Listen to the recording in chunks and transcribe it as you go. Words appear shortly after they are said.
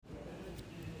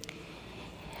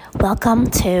Welcome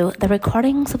to the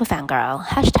recordings of a Fangirl,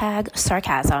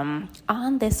 #sarcasm,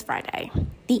 on this Friday,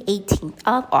 the 18th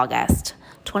of August,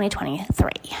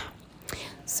 2023.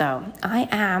 So I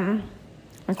am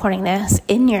recording this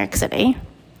in New York City,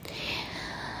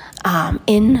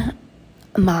 in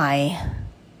my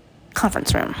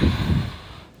conference room.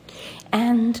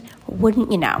 And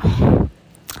wouldn't you know,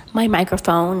 my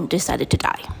microphone decided to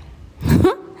die.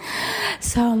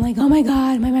 So I'm like, oh my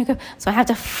God, my microphone. So I have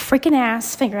to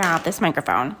freaking figure out this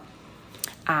microphone.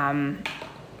 And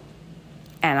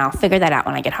I'll figure that out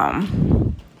when I get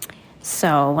home.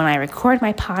 So when I record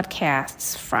my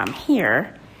podcasts from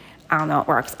here, I don't know how it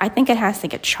works. I think it has to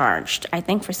get charged. I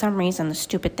think for some reason the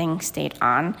stupid thing stayed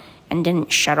on and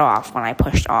didn't shut off when I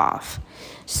pushed off.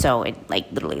 So it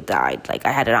literally died.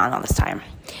 I had it on all this time.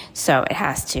 So it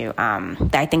has to,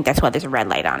 I think that's why there's a red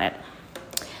light on it.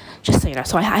 Just so you know,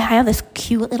 so I have this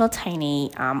cute little tiny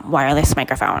wireless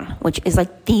microphone, which is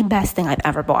the best thing I've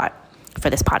ever bought for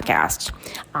this podcast.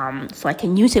 So I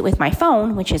can use it with my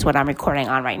phone, which is what I'm recording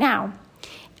on right now.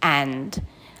 And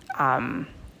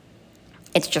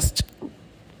it's just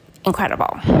incredible.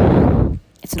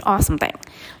 It's an awesome thing.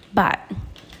 But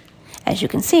as you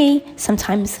can see,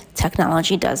 sometimes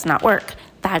technology does not work.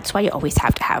 That's why you always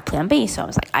have to have plan B. So I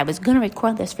was I was going to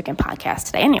record this freaking podcast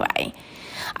today anyway.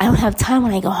 I don't have time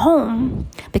when I go home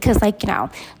because,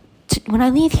 when I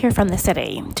leave here from the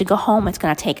city, to go home, it's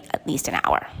going to take at least an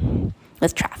hour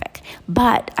with traffic.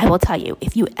 But I will tell you,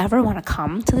 if you ever want to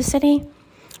come to the city,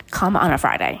 come on a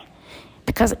Friday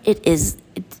because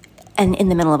and in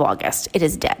the middle of August, it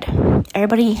is dead.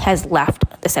 Everybody has left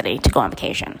the city to go on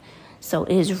vacation. So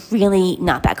it is really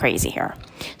not that crazy here.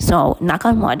 So knock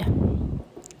on wood,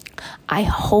 I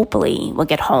hopefully will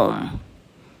get home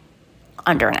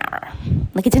under an hour.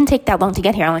 It didn't take that long to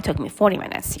get here. It only took me 40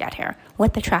 minutes to get here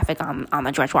with the traffic on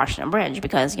the George Washington Bridge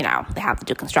because, they have to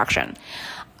do construction.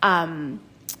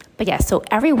 But yeah, so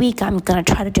every week I'm going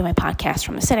to try to do my podcast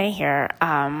from the city here.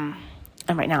 And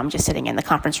right now I'm just sitting in the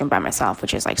conference room by myself,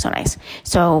 which is so nice.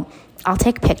 So I'll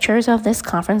take pictures of this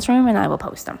conference room and I will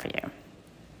post them for you.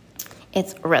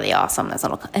 It's really awesome. It's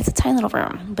a tiny little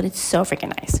room, but it's so freaking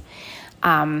nice.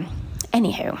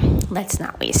 Anywho, let's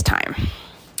not waste time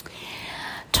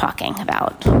talking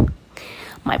about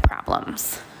my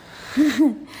problems,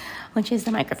 which is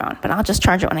the microphone, but I'll just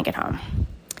charge it when I get home.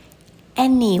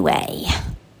 Anyway,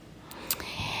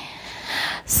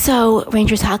 so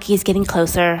Rangers hockey is getting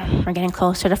closer. We're getting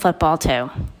closer to football too.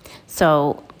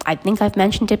 So I think I've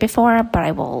mentioned it before, but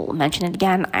I will mention it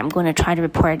again. I'm going to try to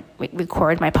record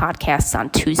my podcasts on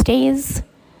Tuesdays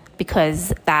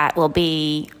because that will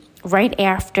be right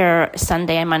after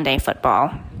Sunday and Monday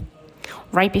football,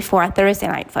 right before Thursday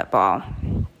night football.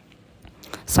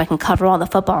 So I can cover all the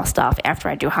football stuff after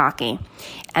I do hockey.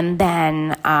 And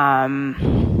then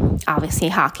obviously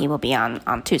hockey will be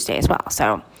on Tuesday as well.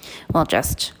 So we'll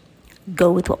just go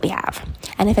with what we have.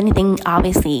 And if anything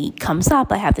obviously comes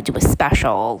up, I have to do a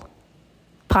special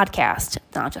podcast.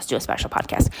 Then I'll just do a special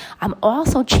podcast. I'm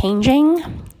also changing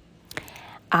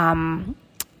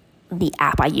the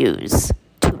app I use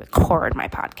to record my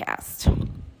podcast.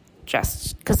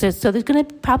 Just because there's going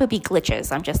to probably be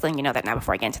glitches. I'm just letting you know that now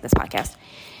before I get into this podcast.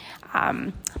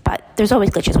 But there's always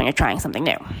glitches when you're trying something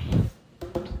new.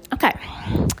 Okay.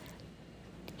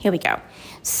 Here we go.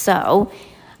 So,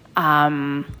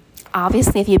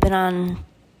 obviously, if you've been on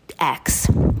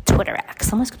Twitter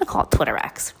X, I'm just going to call it Twitter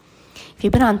X. If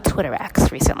you've been on Twitter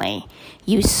X recently,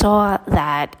 you saw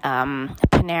that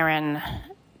Panarin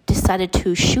decided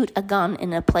to shoot a gun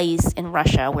in a place in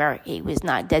Russia where it was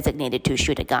not designated to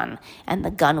shoot a gun, and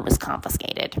the gun was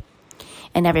confiscated.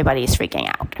 And everybody is freaking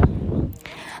out.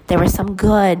 There were some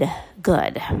good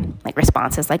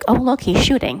responses oh, look, he's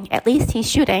shooting. At least he's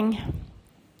shooting.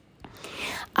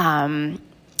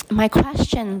 My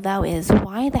question, though, is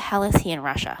why the hell is he in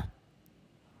Russia?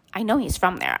 I know he's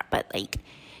from there, but,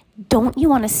 don't you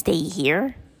want to stay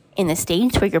here in the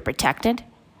States where you're protected?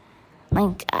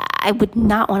 I would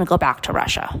not want to go back to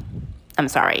Russia. I'm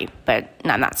sorry, but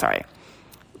no, I'm not sorry.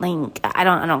 I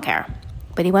don't care.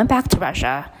 But he went back to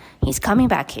Russia. He's coming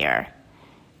back here.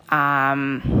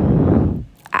 I'm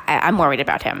worried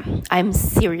about him. I'm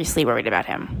seriously worried about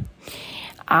him.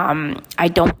 I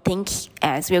don't think,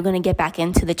 as we're going to get back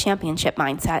into the championship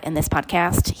mindset in this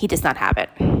podcast, he does not have it.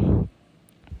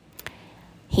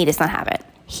 He does not have it.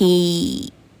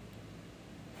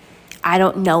 I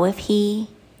don't know if he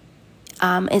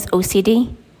is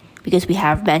OCD, because we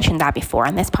have mentioned that before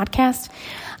on this podcast.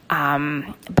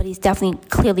 But he's definitely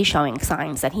clearly showing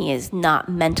signs that he is not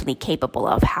mentally capable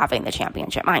of having the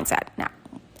championship mindset. Now,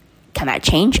 can that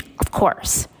change? Of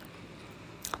course.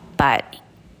 But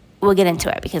we'll get into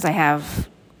it because I have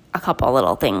a couple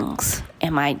little things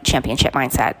in my championship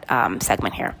mindset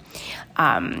segment here.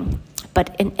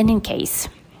 But in any case,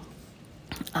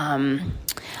 I'm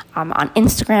on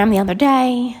Instagram the other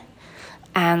day,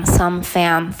 and some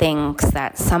fan thinks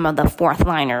that some of the fourth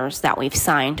liners that we've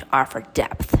signed are for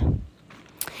depth.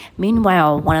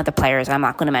 Meanwhile, one of the players, I'm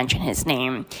not going to mention his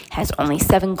name, has only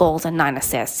 7 goals and 9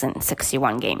 assists in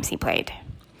 61 games he played.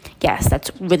 Yes,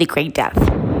 that's really great depth.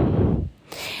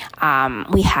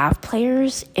 We have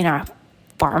players in our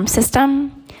farm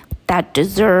system that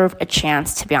deserve a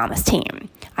chance to be on this team.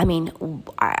 I mean,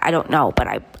 I don't know, but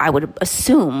I would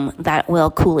assume that Will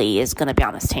Cooley is going to be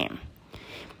on this team.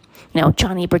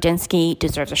 Johnny Berdinsky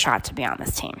deserves a shot to be on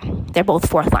this team. They're both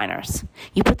fourth liners.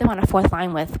 You put them on a fourth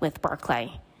line with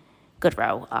Barclay,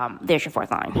 Goodrow. There's your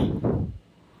fourth line.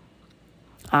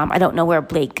 I don't know where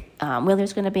Blake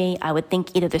Wheeler's going to be. I would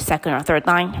think either the second or third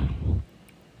line.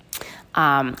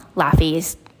 Laffy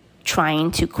is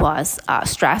trying to cause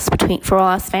stress for all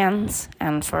us fans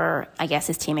and for, I guess,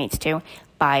 his teammates too,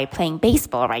 by playing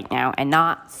baseball right now and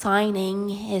not signing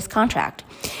his contract.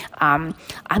 I'm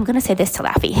going to say this to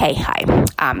Laffy. Hey, hi.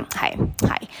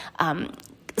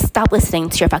 Stop listening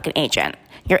to your fucking agent.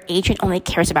 Your agent only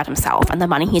cares about himself and the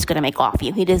money he's going to make off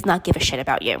you. He does not give a shit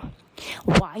about you.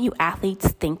 Why you athletes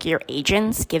think your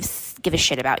agents give a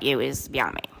shit about you is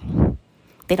beyond me.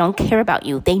 They don't care about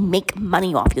you. They make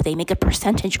money off you. They make a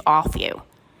percentage off you.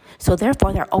 So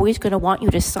therefore, they're always going to want you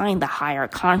to sign the higher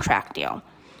contract deal.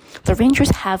 The Rangers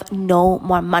have no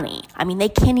more money. I mean, they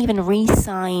can't even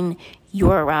re-sign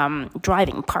your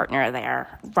driving partner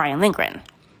there, Ryan Lindgren,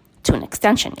 to an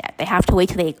extension yet. They have to wait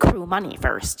till they accrue money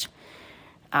first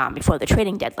before the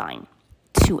trading deadline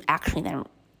to actually then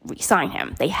re-sign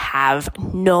him. They have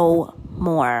no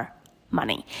more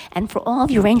money. And for all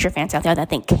of you Ranger fans out there that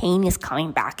think Kane is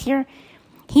coming back here,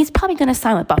 he's probably going to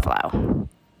sign with Buffalo.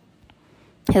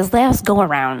 His last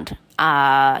go-around,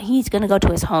 he's going to go to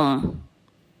his home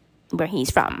where he's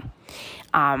from.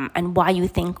 And why you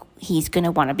think he's going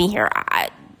to want to be here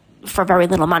for very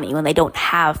little money when they don't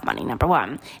have money, number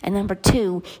one. And number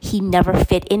two, he never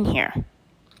fit in here.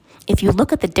 If you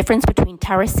look at the difference between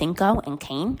Tarasenko and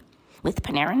Kane with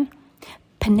Panarin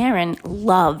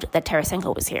loved that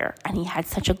Tarasenko was here, and he had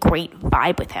such a great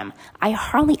vibe with him. I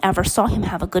hardly ever saw him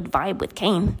have a good vibe with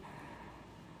Kane.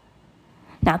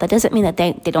 Now, that doesn't mean that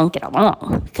they don't get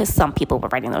along, because some people were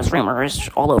writing those rumors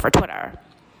all over Twitter.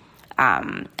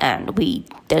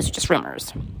 Those are just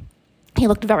rumors. He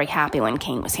looked very happy when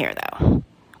Kane was here, though.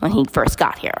 When he first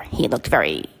got here, he looked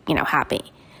very,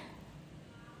 happy.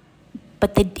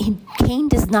 But Kane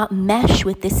does not mesh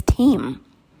with this team.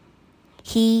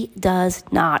 He does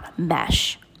not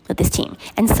mesh with this team.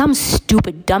 And some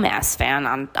stupid dumbass fan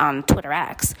on Twitter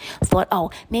X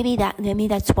thought, maybe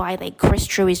that's why Chris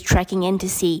Drew is trekking in to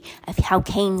see how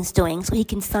Kane's doing, so he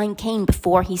can sign Kane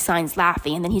before he signs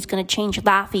Laffy, and then he's going to change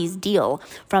Laffy's deal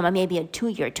from maybe a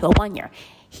 2-year to a 1-year.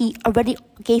 He already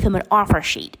gave him an offer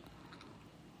sheet.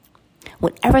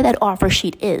 Whatever that offer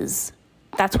sheet is,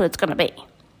 that's what it's going to be.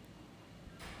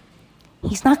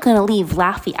 He's not going to leave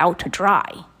Laffy out to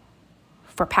dry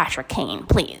for Patrick Kane,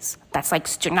 please. That's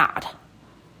not.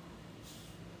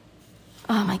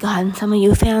 Oh my God, some of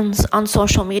you fans on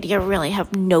social media really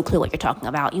have no clue what you're talking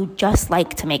about. You just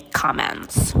like to make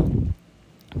comments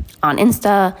on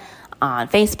Insta, on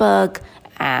Facebook,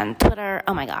 and Twitter.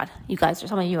 Oh my God,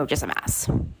 some of you are just a mess.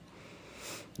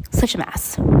 Such a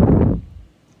mess.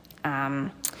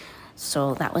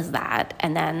 So that was that.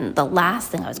 And then the last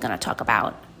thing I was going to talk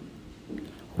about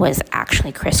was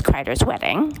actually Chris Kreider's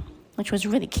wedding, which was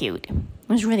really cute. It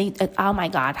was really, oh my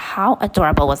God, how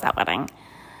adorable was that wedding?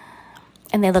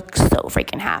 And they look so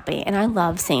freaking happy. And I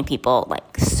love seeing people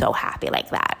so happy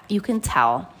like that. You can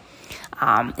tell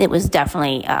it was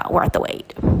definitely worth the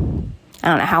wait. I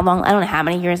don't know how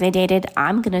many years they dated.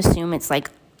 I'm going to assume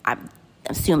I'm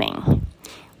assuming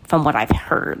from what I've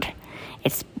heard,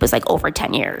 it was over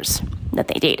 10 years that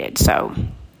they dated. So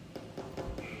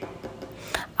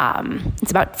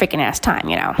it's about freaking ass time,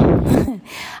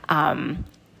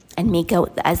 And Miko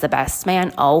as the best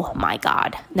man, oh my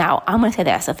God. Now, I'm going to say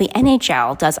this. If the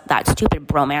NHL does that stupid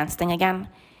bromance thing again,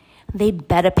 they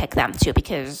better pick them too,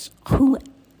 because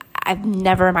I've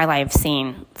never in my life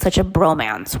seen such a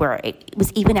bromance where it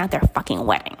was even at their fucking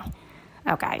wedding.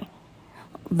 Okay?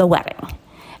 The wedding.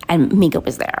 And Miko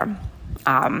was there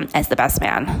as the best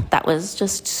man. That was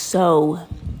so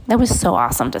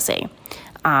awesome to see.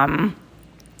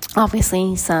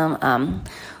 Obviously, some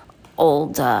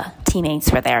old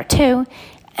teammates were there too,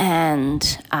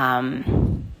 and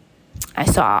I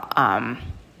saw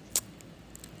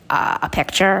a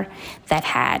picture that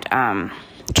had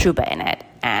Truba in it,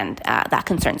 and that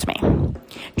concerns me.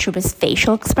 Truba's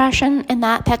facial expression in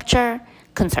that picture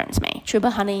concerns me. Truba,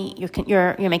 honey,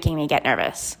 you're making me get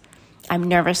nervous. I'm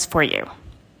nervous for you.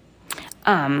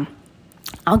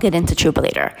 I'll get into Truba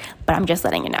later, but I'm just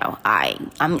letting you know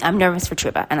I'm nervous for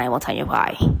Truba, and I will tell you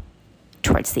why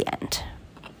towards the end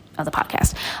of the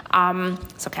podcast.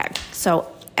 It's okay.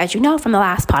 So as you know from the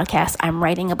last podcast, I'm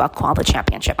writing a book called The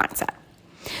Championship Mindset.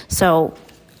 So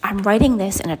I'm writing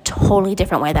this in a totally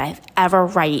different way that I've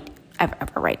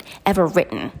ever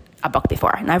written a book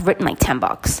before. And I've written like 10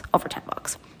 books, over 10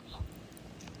 books.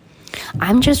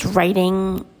 I'm just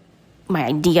writing my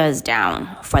ideas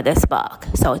down for this book.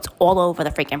 So it's all over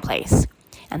the freaking place.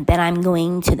 And then I'm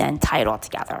going to then tie it all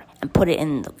together and put it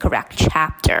in the correct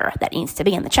chapter that needs to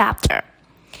be in the chapter,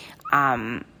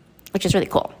 which is really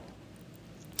cool.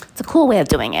 It's a cool way of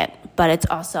doing it, but it's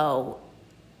also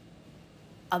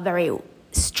a very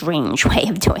strange way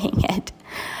of doing it.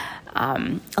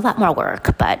 A lot more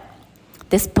work, but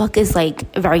this book is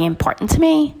like very important to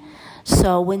me.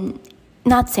 So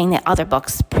not saying that other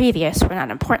books previous were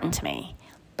not important to me,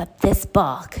 but this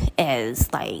book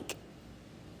is like,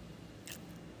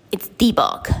 it's the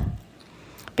book,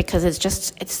 because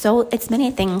it's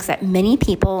many things that many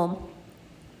people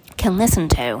can listen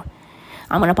to.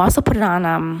 I'm going to also put it on,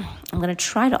 I'm going to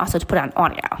try to also put it on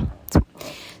audio.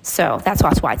 So that's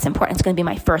also why it's important. It's going to be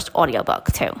my first audio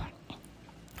book too.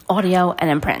 Audio and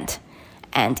in print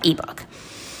and ebook,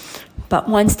 but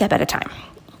one step at a time.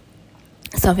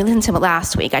 So if you listened to it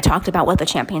last week, I talked about what the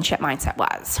championship mindset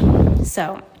was.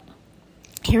 So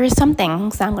here are some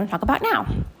things that I'm going to talk about now.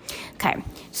 Okay,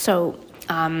 so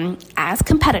as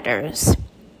competitors,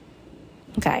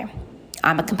 okay,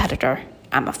 I'm a competitor.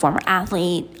 I'm a former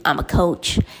athlete. I'm a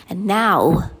coach. And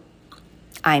now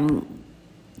I'm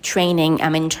in training.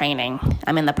 I'm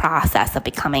in the process of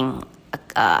becoming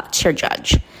a cheer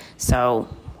judge. So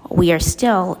we are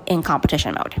still in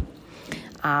competition mode.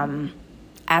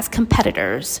 As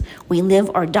competitors, we live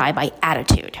or die by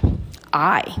attitude.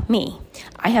 I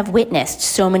have witnessed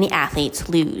so many athletes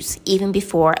lose even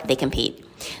before they compete.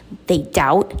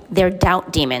 Their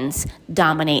doubt demons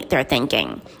dominate their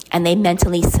thinking, and they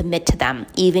mentally submit to them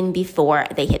even before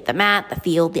they hit the mat, the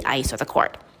field, the ice, or the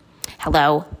court.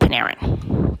 Hello,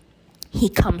 Panarin. He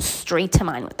comes straight to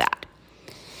mind with that.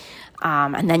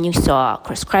 And then you saw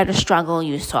Chris Kreider struggle,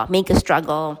 you saw Mika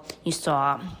struggle, you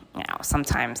saw,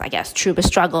 sometimes, I guess, Truba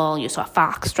struggle, you saw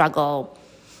Fox struggle,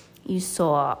 you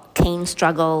saw Kane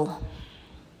struggle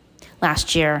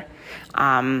last year.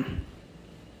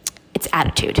 It's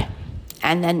attitude.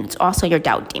 And then it's also your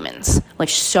doubt demons,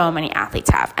 which so many athletes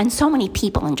have, and so many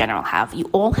people in general have. You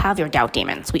all have your doubt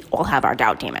demons. We all have our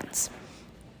doubt demons.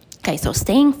 Okay, so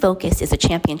staying focused is a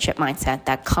championship mindset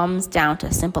that comes down to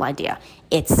a simple idea.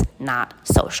 It's not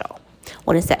social.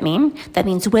 What does that mean? That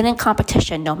means when in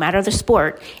competition, no matter the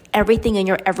sport, everything in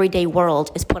your everyday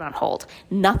world is put on hold.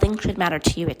 Nothing should matter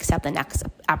to you except the next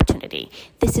opportunity.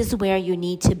 This is where you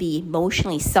need to be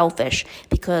emotionally selfish,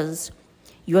 because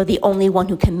you're the only one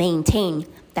who can maintain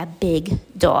that big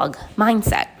dog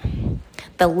mindset.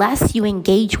 The less you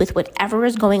engage with whatever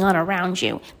is going on around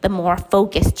you, the more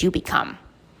focused you become.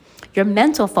 Your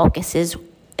mental focus is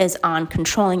on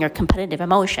controlling your competitive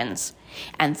emotions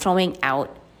and throwing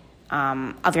out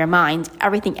of your mind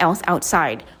everything else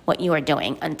outside what you are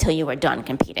doing until you are done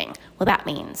competing. Well, that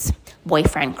means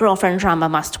boyfriend, girlfriend drama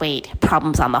must wait.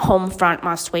 Problems on the home front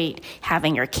must wait.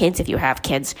 Having your kids, if you have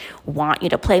kids, want you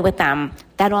to play with them,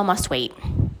 that all must wait,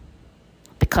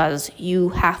 because you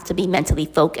have to be mentally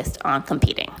focused on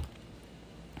competing.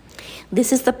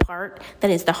 This is the part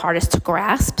that is the hardest to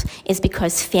grasp, is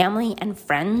because family and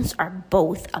friends are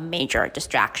both a major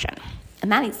distraction.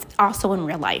 And that is also in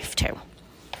real life too,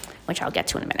 which I'll get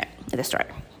to in a minute with the story.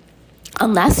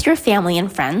 Unless your family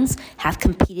and friends have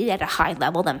competed at a high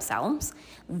level themselves,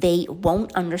 they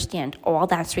won't understand all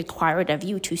that's required of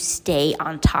you to stay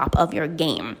on top of your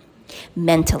game,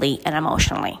 mentally and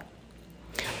emotionally.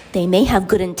 They may have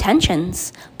good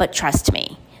intentions, but trust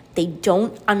me, they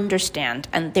don't understand,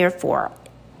 and therefore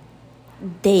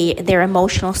their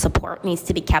emotional support needs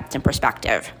to be kept in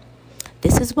perspective.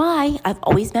 This is why I've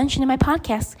always mentioned in my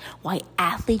podcast why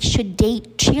athletes should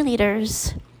date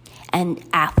cheerleaders and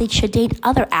athletes should date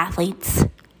other athletes,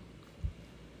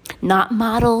 not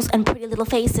models and pretty little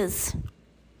faces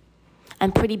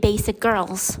and pretty basic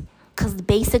girls, because the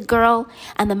basic girl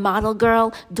and the model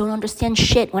girl don't understand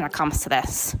shit when it comes to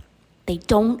this. They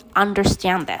don't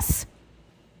understand this,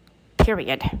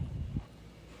 period.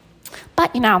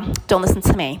 But, don't listen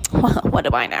to me. What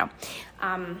do I know?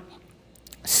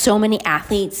 So many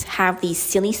athletes have these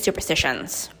silly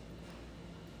superstitions.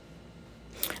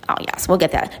 Oh, yes, we'll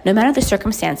get that. No matter the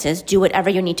circumstances, do whatever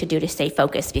you need to do to stay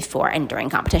focused before and during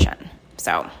competition.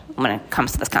 So when it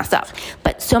comes to this kind of stuff.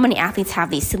 But so many athletes have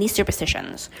these silly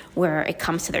superstitions where it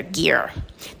comes to their gear.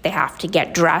 They have to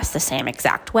get dressed the same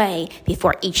exact way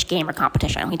before each game or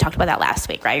competition. We talked about that last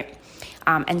week, right?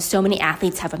 And so many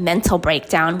athletes have a mental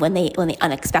breakdown when the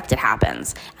unexpected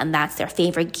happens, and that's their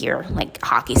favorite gear, like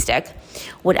hockey stick,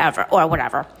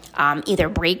 whatever, either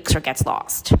breaks or gets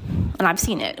lost. And I've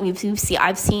seen it.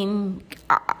 I've seen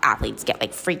athletes get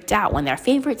like freaked out when their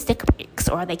favorite stick breaks,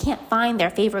 or they can't find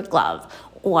their favorite glove,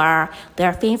 or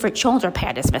their favorite shoulder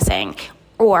pad is missing,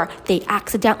 or they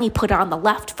accidentally put on the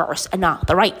left first and not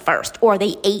the right first, or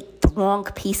they ate the wrong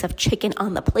piece of chicken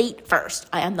on the plate first.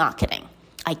 I am not kidding.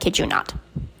 I kid you not.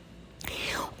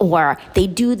 Or they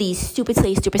do these stupid,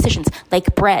 silly superstitions,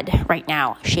 like Bread right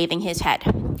now, shaving his head.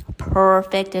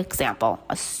 Perfect example,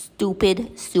 a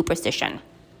stupid superstition.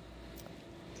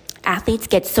 Athletes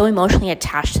get so emotionally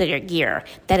attached to their gear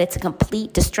that it's a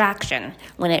complete distraction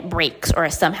when it breaks or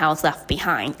somehow is left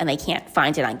behind and they can't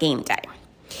find it on game day.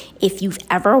 If you've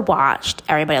ever watched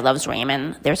Everybody Loves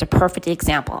Raymond, there's a perfect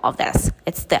example of this.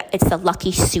 It's the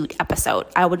Lucky Suit episode.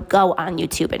 I would go on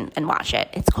YouTube and watch it.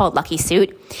 It's called Lucky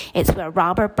Suit. It's where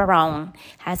Robert Barone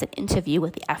has an interview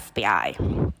with the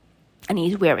FBI, and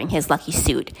he's wearing his lucky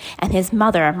suit. And his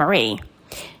mother, Marie,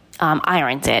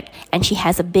 irons it, and she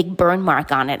has a big burn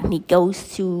mark on it, and he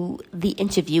goes to the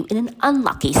interview in an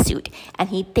unlucky suit, and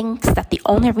he thinks that the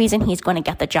only reason he's going to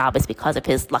get the job is because of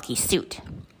his lucky suit,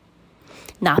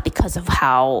 not because of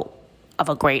how of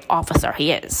a great officer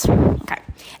he is. Okay.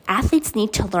 Athletes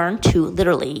need to learn to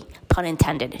literally, pun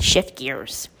intended, shift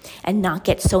gears and not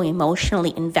get so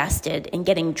emotionally invested in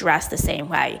getting dressed the same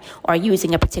way or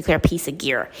using a particular piece of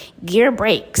gear. Gear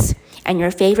breaks, and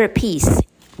your favorite piece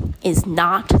is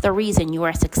not the reason you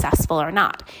are successful or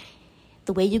not.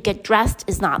 The way you get dressed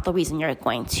is not the reason you're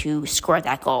going to score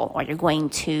that goal, or you're going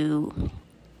to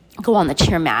go on the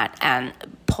cheer mat and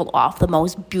pull off the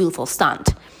most beautiful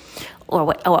stunt,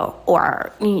 or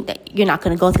you're not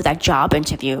going to go through that job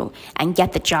interview and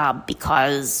get the job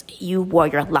because you wore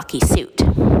your lucky suit.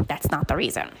 That's not the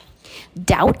reason.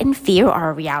 Doubt and fear are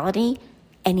a reality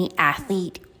any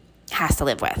athlete has to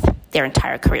live with their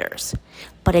entire careers,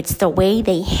 but it's the way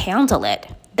they handle it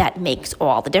that makes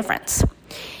all the difference.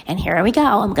 And here we go.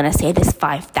 I'm going to say this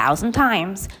 5,000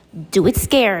 times. Do it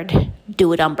scared.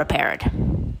 Do it unprepared.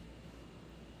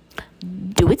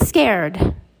 Do it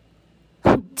scared.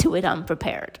 Do it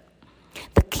unprepared.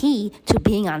 The key to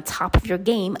being on top of your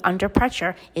game under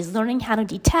pressure is learning how to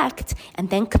detect and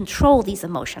then control these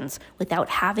emotions without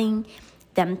having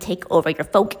them take over your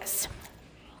focus.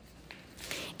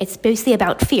 It's basically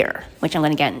about fear, which I'm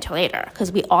going to get into later,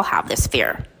 because we all have this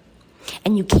fear.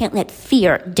 And you can't let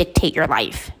fear dictate your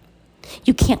life.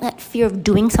 You can't let fear of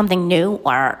doing something new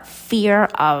or fear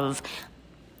of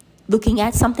looking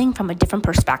at something from a different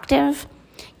perspective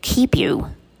keep you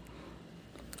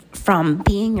from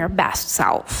being your best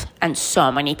self. And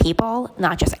so many people,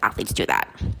 not just athletes, do that.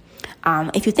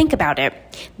 If you think about it,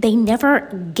 they never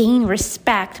gain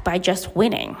respect by just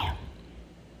winning.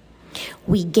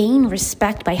 We gain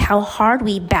respect by how hard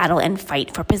we battle and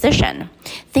fight for position.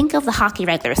 Think of the hockey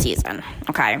regular season,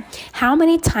 okay? How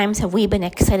many times have we been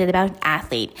excited about an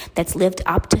athlete that's lived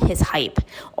up to his hype,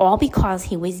 all because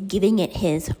he was giving it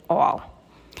his all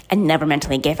and never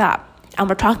mentally gave up? And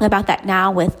we're talking about that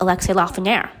now with Alexei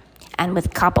Lafreniere and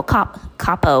with Kakko.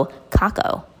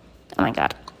 Oh my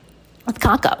God. With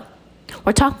Kakko.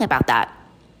 We're talking about that.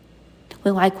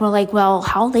 We're like, well,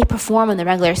 how they perform in the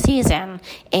regular season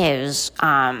is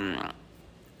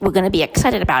we're going to be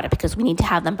excited about it because we need to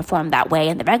have them perform that way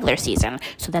in the regular season.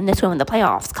 So then this way when the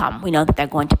playoffs come, we know that they're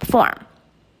going to perform.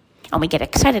 And we get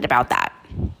excited about that.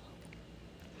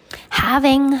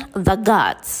 Having the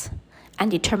guts and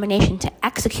determination to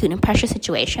execute in pressure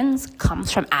situations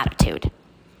comes from attitude.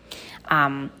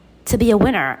 To be a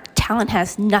winner, talent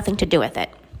has nothing to do with it.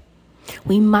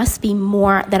 We must be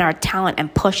more than our talent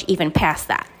and push even past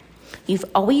that. You've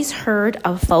always heard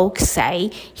of folks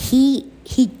say, he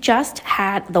just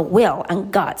had the will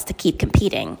and guts to keep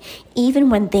competing, even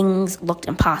when things looked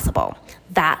impossible.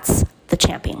 That's the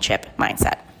championship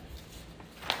mindset.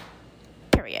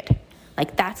 Period.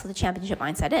 Like, that's what the championship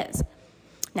mindset is.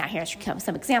 Now, here's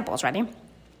some examples. Ready?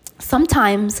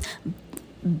 Sometimes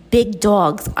big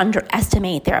dogs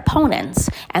underestimate their opponents,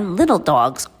 and little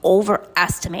dogs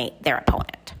overestimate their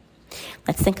opponent.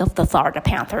 Let's think of the Florida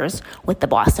Panthers with the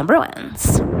Boston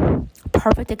Bruins.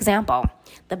 Perfect example.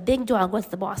 The big dog was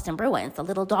the Boston Bruins. The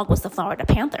little dog was the Florida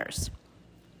Panthers.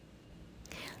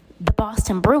 The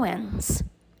Boston Bruins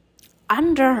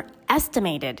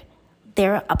underestimated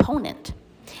their opponent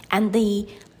And the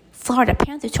Florida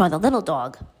Panthers, who are the little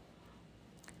dog,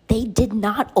 they did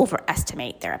not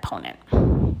overestimate their opponent.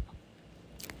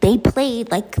 They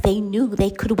played like they knew they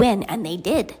could win, and they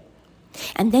did.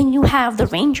 And then you have the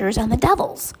Rangers and the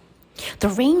Devils. The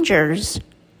Rangers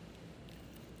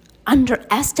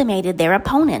underestimated their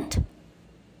opponent.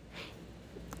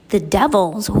 The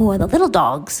Devils, who are the little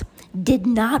dogs, did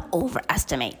not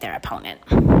overestimate their opponent.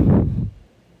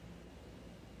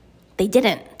 They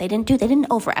didn't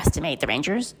overestimate the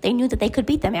Rangers. They knew that they could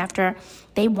beat them after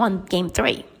they won Game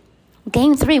 3.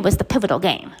 Game 3 was the pivotal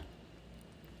game.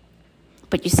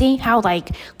 But you see how,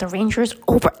 the Rangers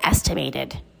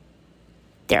overestimated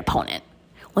their opponent.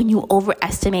 When you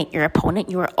overestimate your opponent,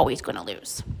 you are always going to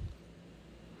lose.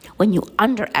 When you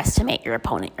underestimate your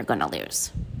opponent, you're going to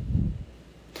lose.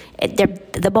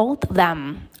 The both of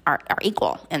them are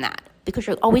equal in that, because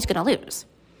you're always going to lose.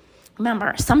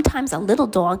 Remember, sometimes a little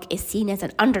dog is seen as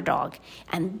an underdog,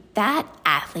 and that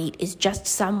athlete is just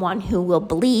someone who will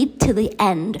bleed to the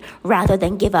end rather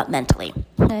than give up mentally.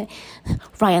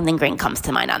 Ryan Lindgren comes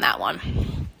to mind on that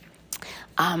one.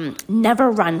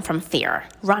 Never run from fear.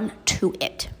 Run to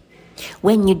it.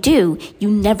 When you do, you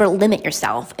never limit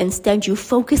yourself. Instead, you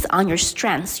focus on your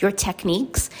strengths, your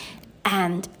techniques,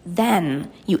 and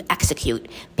then you execute,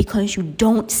 because you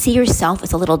don't see yourself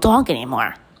as a little dog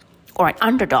anymore or an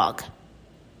underdog.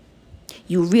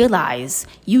 You realize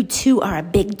you too are a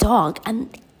big dog,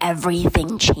 and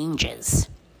everything changes.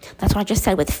 That's what I just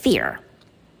said with fear.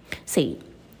 See,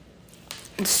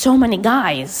 so many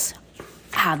guys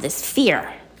have this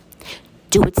fear.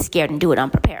 Do it scared and do it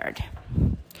unprepared.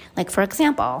 Like, for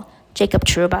example, Jacob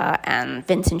Trouba and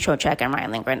Vincent Trocheck and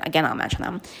Ryan Lindgren, again, I'll mention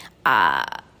them,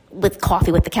 with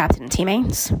coffee with the captain and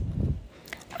teammates.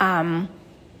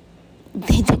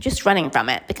 They're just running from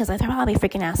it because they're probably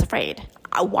freaking ass afraid.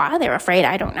 Why they're afraid,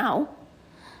 I don't know.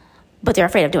 But they're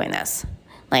afraid of doing this,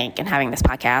 and having this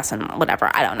podcast and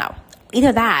whatever, I don't know.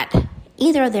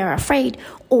 Either they're afraid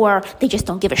or they just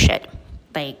don't give a shit.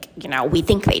 We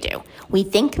think they do. We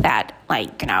think that,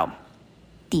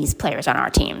 these players on our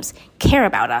teams care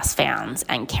about us fans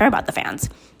and care about the fans.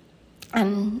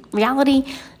 And reality,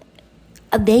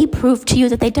 they prove to you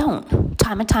that they don't,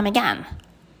 time and time again.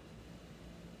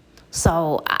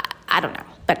 So, I don't know.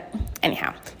 But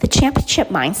anyhow, the championship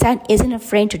mindset isn't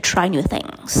afraid to try new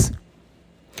things.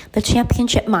 The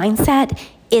championship mindset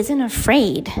isn't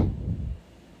afraid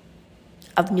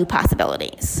of new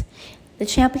possibilities. The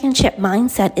championship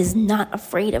mindset is not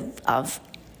afraid of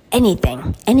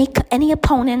anything, any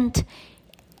opponent,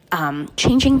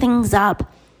 changing things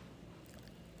up.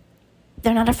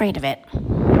 They're not afraid of it.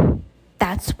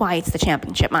 That's why it's the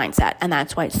championship mindset, and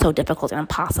that's why it's so difficult and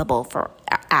impossible for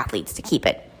athletes to keep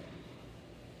it,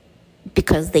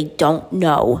 because they don't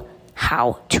know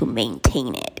how to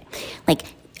maintain it.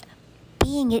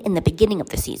 Being it in the beginning of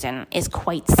the season is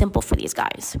quite simple for these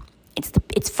guys.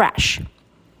 It's fresh.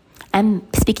 And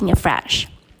speaking of fresh,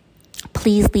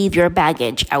 please leave your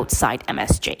baggage outside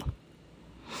MSG.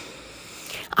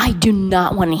 I do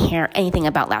not want to hear anything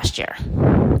about last year.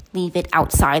 Leave it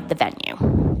outside the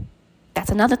venue. That's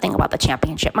another thing about the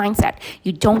championship mindset.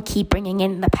 You don't keep bringing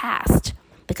in the past,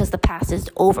 because the past is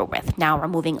over with. Now we're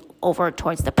moving over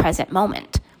towards the present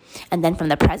moment. And then from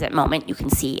the present moment, you can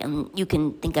see and you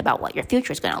can think about what your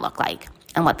future is going to look like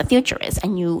and what the future is.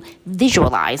 And you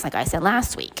visualize, like I said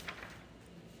last week.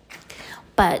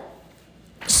 But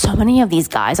so many of these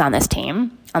guys on this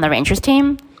team, on the Rangers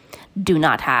team, do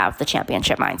not have the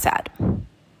championship mindset.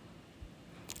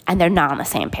 And they're not on the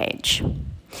same page.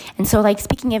 And so,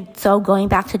 going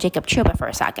back to Jacob Trouba for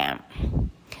a second,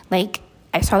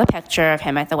 I saw the picture of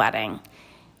him at the wedding.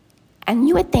 And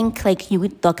you would think, you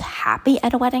would look happy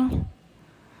at a wedding.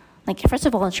 First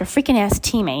of all, it's your freaking ass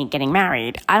teammate getting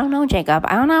married. I don't know, Jacob.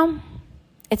 I don't know.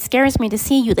 It scares me to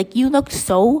see you. You look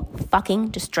so fucking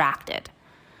distracted.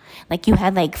 You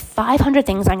had 500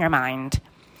 things on your mind.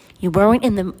 You weren't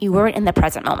in the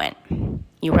present moment.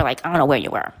 You were I don't know where you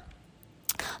were.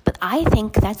 But I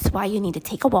think that's why you need to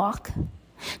take a walk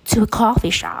to a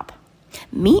coffee shop.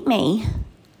 Meet me.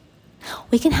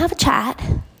 We can have a chat.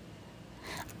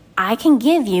 I can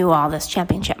give you all this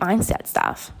championship mindset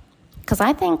stuff, because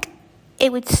I think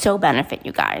it would so benefit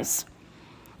you guys,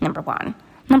 number one.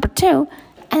 Number two,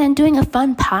 and then doing a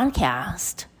fun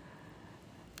podcast,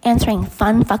 answering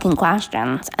fun fucking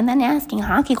questions, and then asking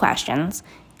hockey questions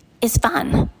is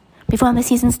fun before the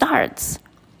season starts.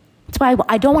 That's why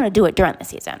I don't want to do it during the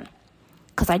season,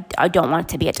 because I don't want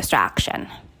it to be a distraction.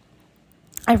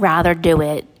 I'd rather do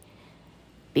it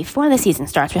before the season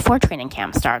starts, before training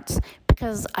camp starts,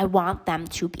 because I want them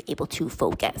to be able to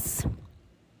focus.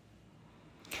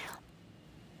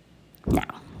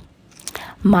 Now,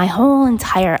 My whole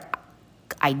entire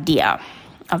idea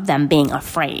of them being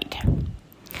afraid.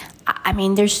 I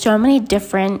mean, there's so many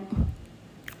different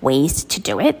ways to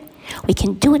do it. We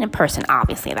can do it in person,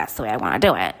 obviously. That's the way I want to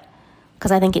do it.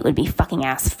 Because I think it would be fucking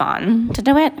ass fun to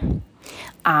do it.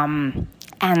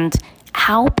 And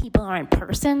how people are in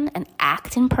person and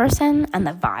act in person and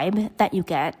the vibe that you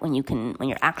get when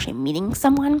you're actually meeting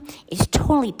someone is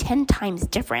totally 10 times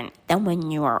different than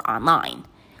when you're online,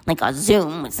 like a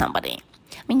Zoom with somebody.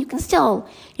 I mean, you can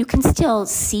still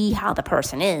see how the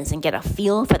person is and get a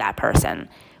feel for that person,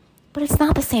 but it's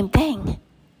not the same thing.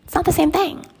 It's not the same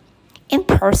thing. In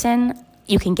person,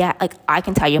 you can get, like, I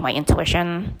can tell you my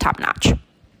intuition, top notch.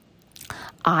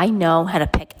 I know how to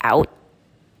pick out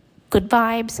good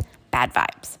vibes, bad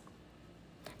vibes.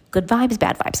 Good vibes,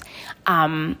 bad vibes.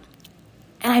 And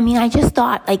I mean, I just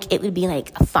thought, like, it would be,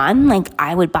 like, fun. Like,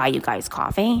 I would buy you guys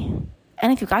coffee.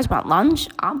 And if you guys want lunch,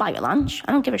 I'll buy you lunch.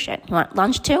 I don't give a shit. You want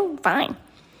lunch too? Fine.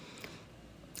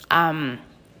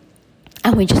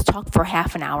 And we just talk for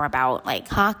half an hour about, like,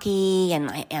 hockey, and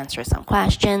I answer some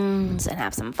questions and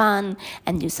have some fun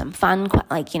and do some fun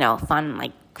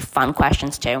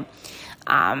questions too.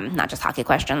 Not just hockey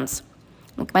questions.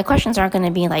 My questions aren't going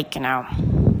to be, like,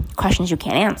 questions you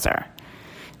can't answer.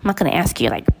 I'm not going to ask you,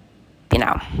 like,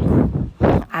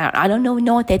 I don't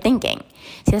know what they're thinking.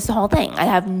 See, that's the whole thing. I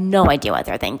have no idea what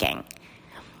they're thinking.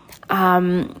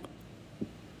 But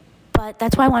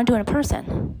that's why I want to do it in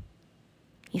person.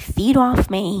 You feed off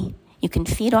me. You can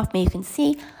feed off me. You can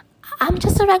see I'm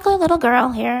just a regular little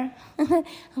girl here. A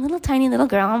little tiny little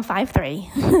girl. I'm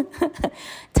 5'3".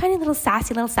 Tiny little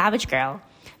sassy little savage girl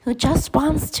who just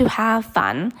wants to have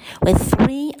fun with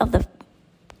 3 of the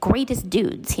greatest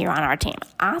dudes here on our team.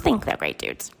 I think they're great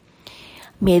dudes.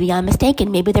 Maybe I'm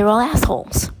mistaken. Maybe they're all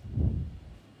assholes.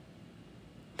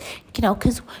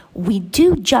 Because we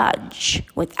do judge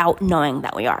without knowing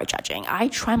that we are judging. I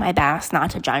try my best not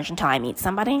to judge until I meet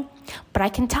somebody. But I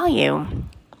can tell you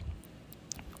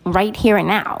right here and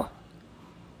now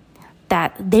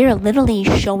that they're literally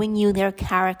showing you their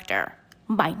character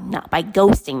by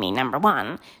ghosting me, number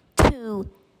 1. 2,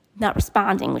 not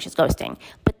responding, which is ghosting.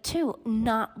 But 2,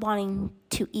 not wanting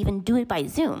to even do it by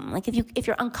Zoom. Like, if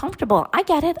you're uncomfortable, I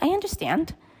get it. I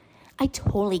understand. I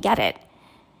totally get it.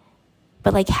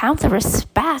 But, like, have the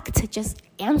respect to just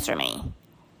answer me.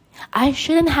 I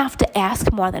shouldn't have to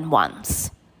ask more than once.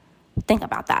 Think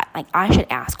about that. Like, I should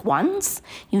ask once.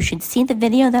 You should see the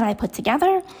video that I put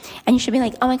together, and you should be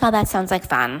like, oh my God, that sounds like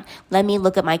fun. Let me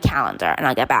look at my calendar, and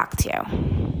I'll get back to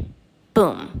you.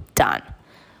 Boom. Done.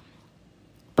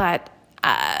 But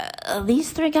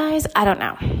these 3 guys, I don't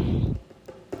know.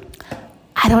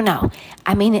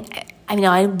 I mean,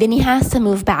 Vinny has to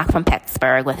move back from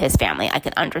Pittsburgh with his family. I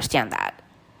can understand that.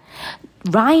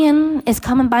 Ryan is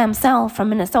coming by himself from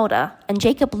Minnesota, and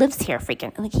Jacob lives here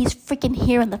freaking. Like, he's freaking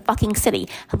here in the fucking city.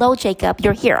 Hello, Jacob,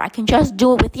 you're here. I can just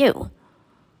do it with you.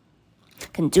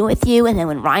 Can do it with you, and then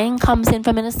when Ryan comes in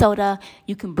from Minnesota,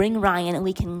 you can bring Ryan, and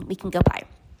we can go play.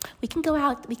 We can go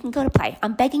out. We can go to play.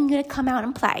 I'm begging you to come out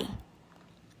and play.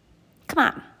 Come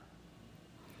on.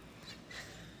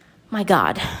 My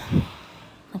God.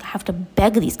 Like, I have to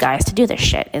beg these guys to do this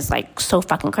shit is, like, so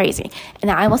fucking crazy. And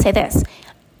now I will say this.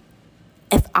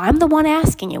 If I'm the one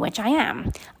asking you, which I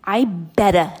am, I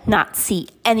better not see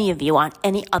any of you on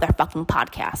any other fucking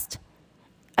podcast,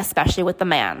 especially with the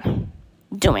man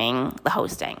doing the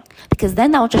hosting, because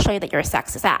then that will just show you that you're a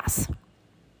sexist ass,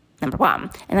 number 1.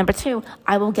 And number 2,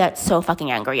 I will get so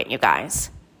fucking angry at you guys.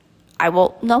 I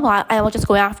will just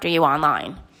go after you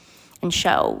online and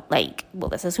show, like, well,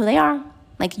 this is who they are.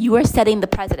 Like, you are setting the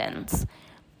precedence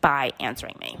by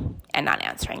answering me and not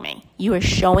answering me. You are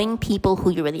showing people who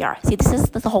you really are. See, this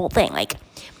is the whole thing. Like,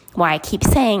 why I keep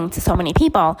saying to so many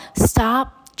people,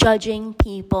 stop judging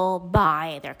people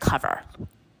by their cover.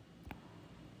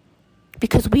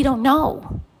 Because we don't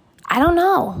know. I don't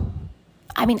know.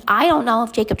 I mean, I don't know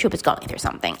if Jacob Troop is going through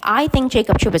something. I think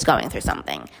Jacob Troop is going through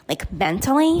something. Like,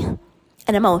 mentally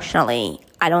and emotionally,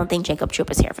 I don't think Jacob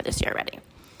Troop is here for this year already.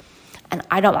 And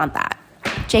I don't want that.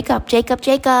 Jacob,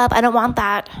 I don't want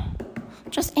that.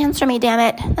 Just answer me, damn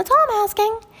it. That's all I'm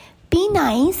asking. Be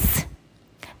nice.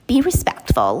 Be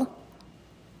respectful.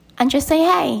 And just say,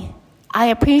 hey, I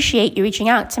appreciate you reaching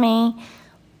out to me.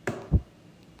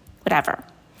 Whatever.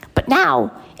 But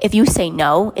now, if you say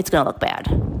no, it's going to look bad.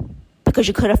 Because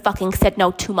you could have fucking said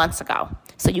no 2 months ago.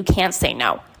 So you can't say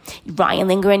no. Ryan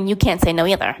Lindgren, you can't say no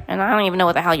either. And I don't even know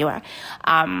what the hell you are.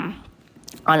 On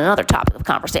another topic of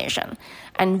conversation.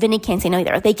 And Vinny can't say no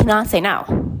either. They cannot say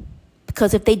no.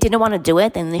 Because if they didn't want to do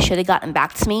it, then they should have gotten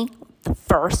back to me the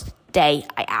first day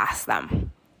I asked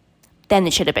them. then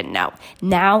it should have been no.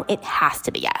 Now it has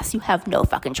to be yes. You have no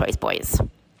fucking choice, boys.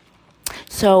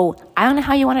 So I don't know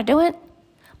how you want to do it,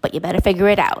 but you better figure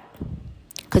it out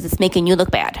because it's making you look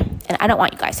bad. And I don't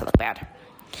want you guys to look bad.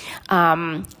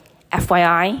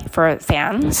 FYI for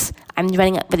fans, I'm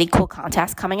running a really cool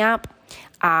contest coming up.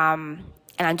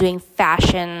 And I'm doing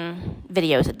fashion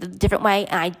videos a different way.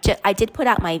 And I did put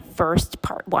out my first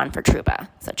part 1 for Truba.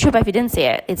 So Truba, if you didn't see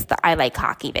it, it's the I Like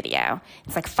Hockey video.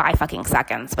 It's like 5 fucking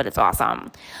seconds, but it's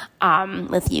awesome.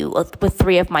 With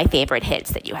 3 of my favorite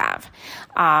hits that you have,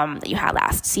 that you had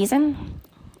last season.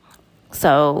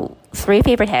 So 3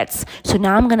 favorite hits. So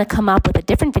now I'm going to come up with a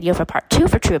different video for part 2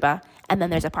 for Truba. And then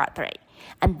there's a part 3.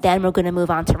 And then we're going to move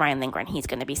on to Ryan Lindgren. He's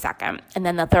going to be second. And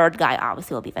then the third guy,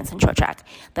 obviously, will be Vincent Trocheck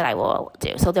that I will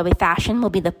do. So there'll be fashion will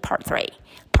be the part 3.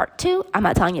 Part 2, I'm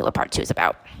not telling you what part 2 is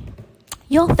about.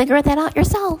 You'll figure that out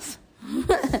yourself.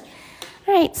 All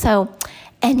right, so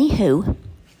anywho,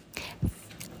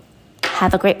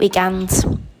 have a great weekend.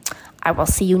 I will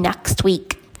see you next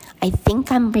week. I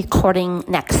think I'm recording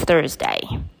next Thursday.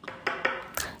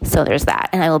 So there's that.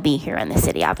 And I will be here in the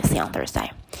city, obviously, on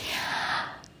Thursday.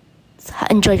 So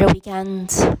enjoy your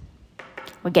weekend.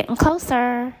 We're getting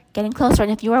closer.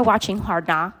 And if you are watching Hard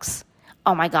Knocks,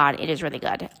 oh my God, it is really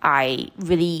good. I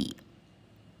really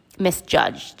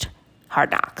misjudged Hard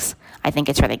Knocks. I think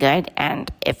it's really good.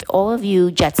 And if all of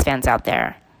you Jets fans out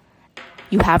there,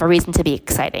 you have a reason to be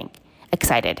excited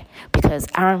because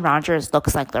Aaron Rodgers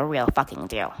looks like the real fucking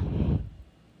deal.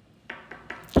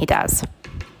 He does.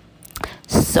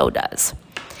 So does.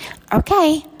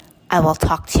 Okay. I will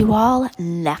talk to you all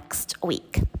next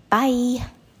week. Bye.